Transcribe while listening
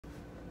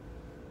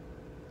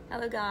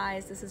Hello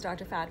guys, this is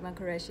Dr. Fatma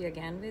Qureshi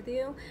again with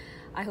you.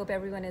 I hope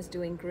everyone is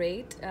doing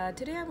great.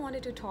 Today I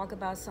wanted to talk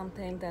about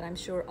something that I'm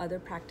sure other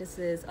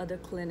practices, other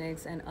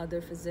clinics, and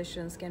other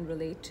physicians can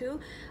relate to.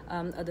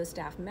 Other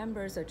staff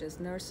members such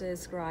as nurses,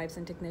 scribes,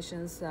 and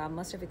technicians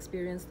must have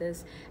experienced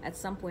this at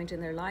some point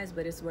in their lives,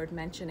 but it's worth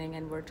mentioning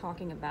and we're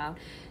talking about.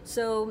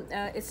 So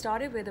it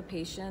started with a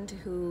patient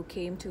who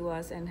came to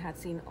us and had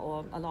seen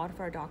a lot of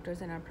our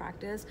doctors in our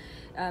practice.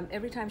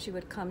 Every time she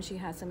would come, she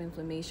had some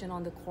inflammation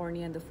on the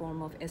cornea in the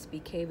form of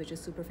SPK, which is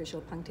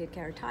superficial punctate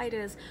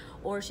keratitis,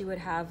 or she would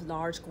have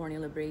large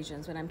corneal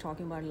abrasions. When I'm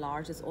talking about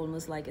large, it's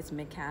almost like it's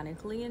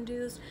mechanically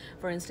induced.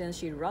 For instance,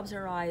 she rubs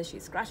her eyes, she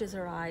scratches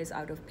her eyes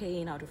out of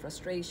pain, out of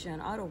frustration,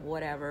 out of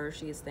whatever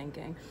she is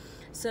thinking.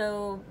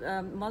 So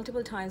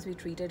multiple times we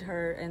treated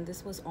her, and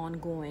this was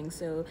ongoing.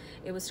 So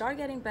it would start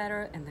getting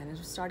better, and then it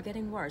would start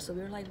getting worse. So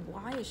we were like,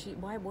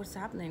 what's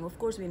happening? Of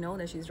course, we know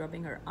that she's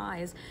rubbing her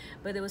eyes,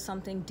 but there was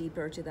something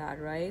deeper to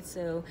that, right?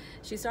 So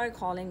she started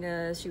calling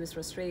us. She was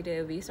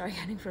frustrated. We started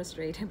getting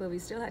frustrated, but we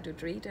still had to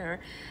treat her.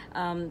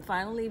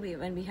 Finally,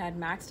 when we had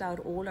maxed out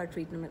all our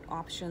treatment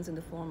options in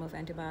the form of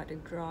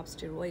antibiotic drops,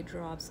 steroid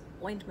drops,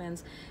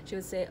 ointments, she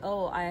would say,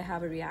 oh, I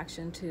have a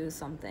reaction to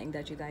something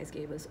that you guys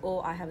gave us. Oh,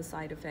 I have a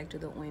side effect to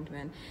the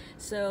ointment.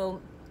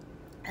 So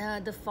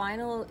the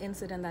final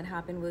incident that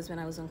happened was when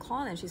I was on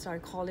call, and she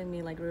started calling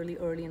me like really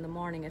early in the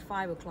morning at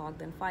 5 o'clock,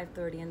 then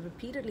 5:30, and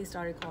repeatedly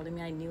started calling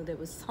me. I knew there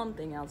was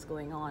something else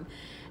going on.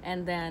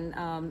 And then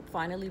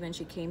finally, when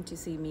she came to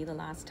see me the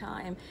last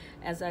time,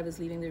 as I was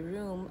leaving the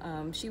room,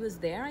 she was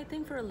there, I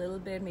think, for a little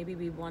bit. Maybe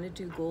we wanted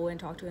to go and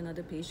talk to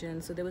another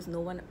patient, so there was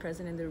no one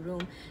present in the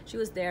room. She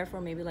was there for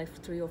maybe like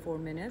 3 or 4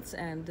 minutes,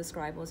 and the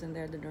scribe wasn't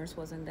there, the nurse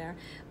wasn't there.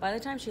 By the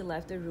time she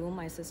left the room,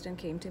 my assistant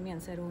came to me and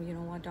said, oh, you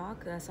know what,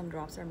 doc, some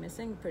drops are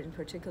missing, in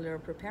particular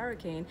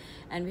Proparacaine,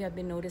 and we have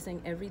been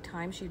noticing every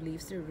time she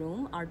leaves the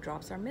room, our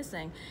drops are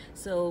missing.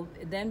 So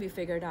then we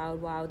figured out,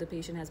 wow, the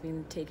patient has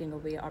been taking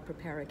away our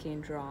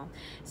Proparacaine drop.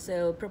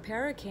 So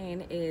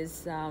Proparacaine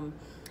is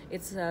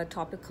it's a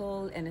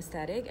topical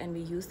anesthetic, and we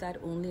use that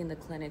only in the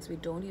clinics. We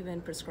don't even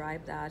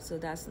prescribe that, so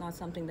that's not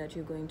something that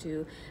you're going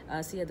to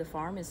see at the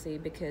pharmacy,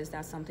 because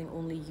that's something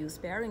only used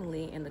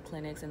sparingly in the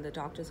clinics, in the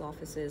doctor's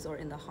offices, or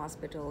in the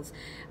hospitals.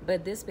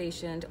 But this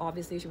patient,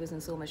 obviously she was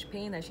in so much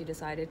pain that she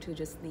decided to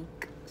just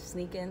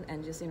sneak in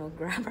and just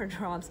grab her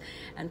drops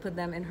and put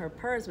them in her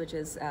purse, which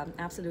is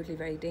absolutely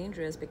very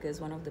dangerous,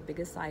 because one of the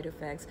biggest side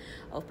effects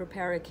of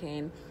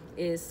Proparacaine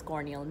is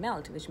corneal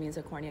melt, which means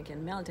the cornea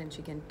can melt and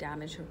she can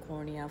damage her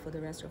cornea for the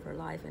rest of her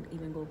life and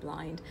even go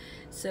blind.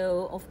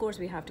 So of course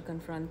we have to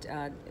confront,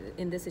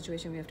 in this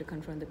situation we have to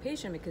confront the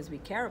patient, because we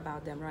care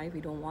about them, right?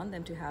 We don't want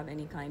them to have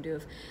any kind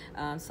of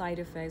side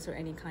effects or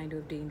any kind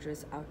of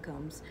dangerous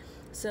outcomes.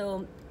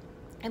 So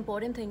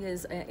important thing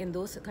is, in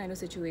those kind of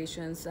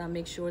situations,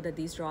 make sure that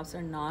these drops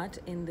are not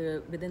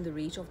within the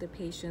reach of the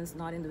patients,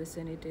 not in the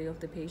vicinity of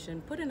the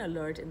patient. Put an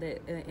alert in the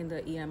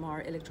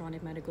EMR,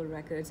 electronic medical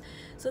records,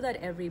 so that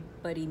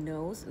everybody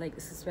knows, like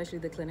especially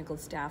the clinical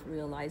staff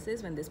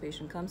realizes when this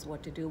patient comes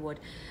what to do, what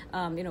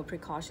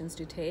precautions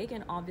to take,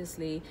 and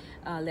obviously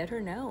let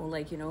her know,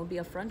 like be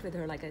upfront with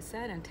her, like I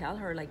said, and tell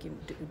her, like, you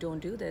don't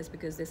do this,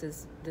 because this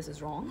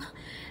is wrong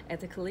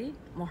ethically,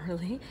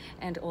 morally,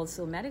 and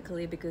also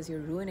medically, because you're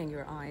ruining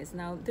your eyes.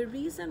 Now, the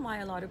reason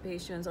why a lot of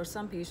patients, or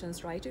some patients,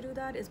 try to do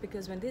that is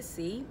because when they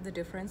see the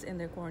difference in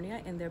their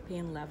cornea, in their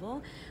pain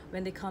level,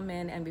 when they come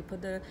in and we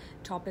put the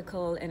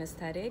topical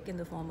anesthetic in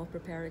the form of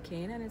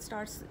Proparacaine, and it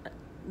starts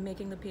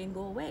making the pain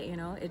go away,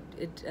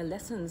 it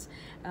lessens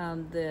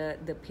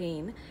the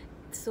pain.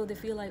 So they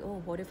feel like,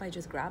 oh, what if I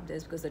just grab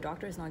this, because the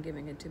doctor is not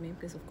giving it to me,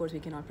 because of course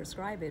we cannot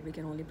prescribe it. We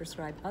can only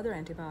prescribe other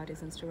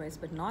antibiotics and steroids,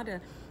 but not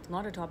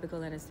a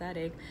topical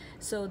anesthetic.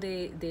 So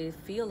they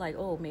feel like,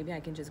 oh, maybe I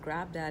can just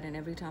grab that, and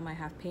every time I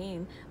have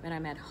pain when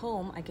I'm at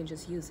home, I can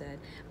just use it.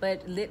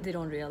 But they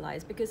don't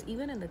realize, because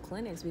even in the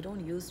clinics we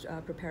don't use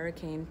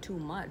Proparacaine too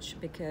much,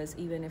 because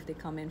even if they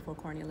come in for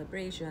corneal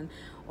abrasion,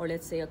 or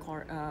let's say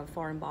a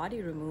foreign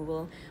body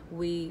removal,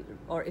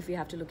 or if we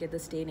have to look at the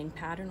staining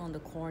pattern on the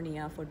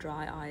cornea for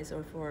dry eyes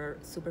or for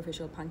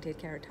superficial punctate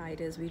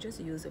keratitis, we just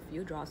use a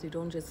few drops. We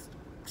don't just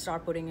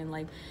start putting in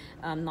like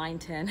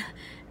 9-10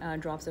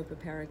 drops of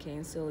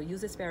Proparacaine. So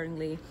use it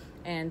sparingly,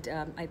 and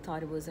I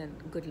thought it was a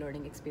good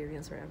learning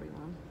experience for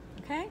everyone.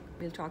 Okay,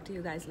 we'll talk to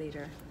you guys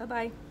later.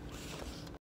 Bye-bye.